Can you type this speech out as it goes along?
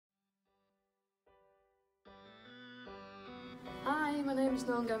my name's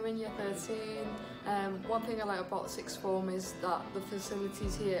Nong, I'm in year 13. One thing I like about Sixth Form is that the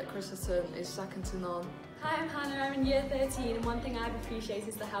facilities here at Christleton is second to none. Hi, I'm Hannah, I'm in year 13 and one thing I've appreciated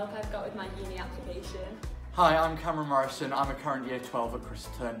is the help I've got with my uni application. Hi, I'm Cameron Morrison, I'm a current year 12 at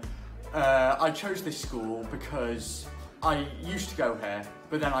Christleton. I chose this school because I used to go here,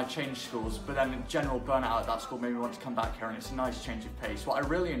 but then I changed schools, but then general burnout at that school made me want to come back here, and it's a nice change of pace. What I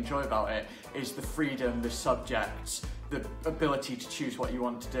really enjoy about it is the freedom, the subjects, the ability to choose what you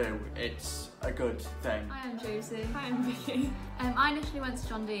want to do. It's a good thing. Hi, I'm Josie. Hi, I'm Vicky. I initially went to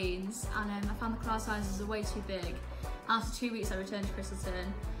John Dean's and I found the class sizes are way too big. After 2 weeks I returned to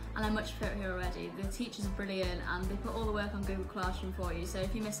Christleton and I much prefer it here already. The teachers are brilliant and they put all the work on Google Classroom for you, so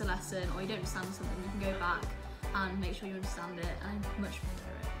if you miss a lesson or you don't understand something you can go back and make sure you understand it, and I much prefer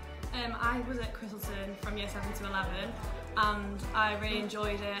it. I was at Christleton from year 7 to 11 and I really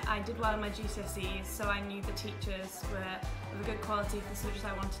enjoyed it. I did well in my GCSEs, so I knew the teachers were of a good quality for the subjects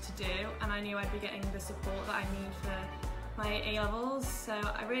I wanted to do, and I knew I'd be getting the support that I need for my A-levels, so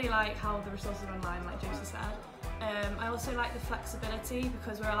I really like how the resources are online, like Josie said. I also like the flexibility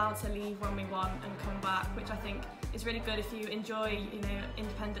because we're allowed to leave when we want and come back, which I think is really good. If you enjoy,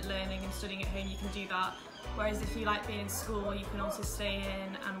 independent learning and studying at home, you can do that. Whereas if you like being in school, you can also stay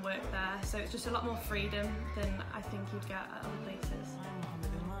in and work there. So it's just a lot more freedom than I think you'd get at other places. I'm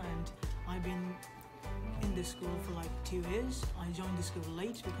Mohammed and I've been in this school for like 2 years. I joined the school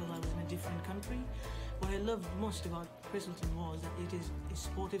late because I was in a different country. What I loved most about Christleton was that it is a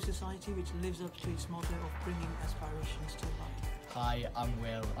sportive society which lives up to its motto of bringing aspirations to life. Hi, I'm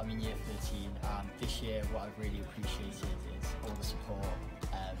Will, I'm in year 13 and this year what I've really appreciated is all the support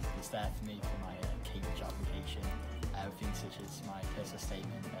that's there for me for my Cambridge application, things such as my personal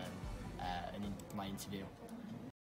statement and my interview.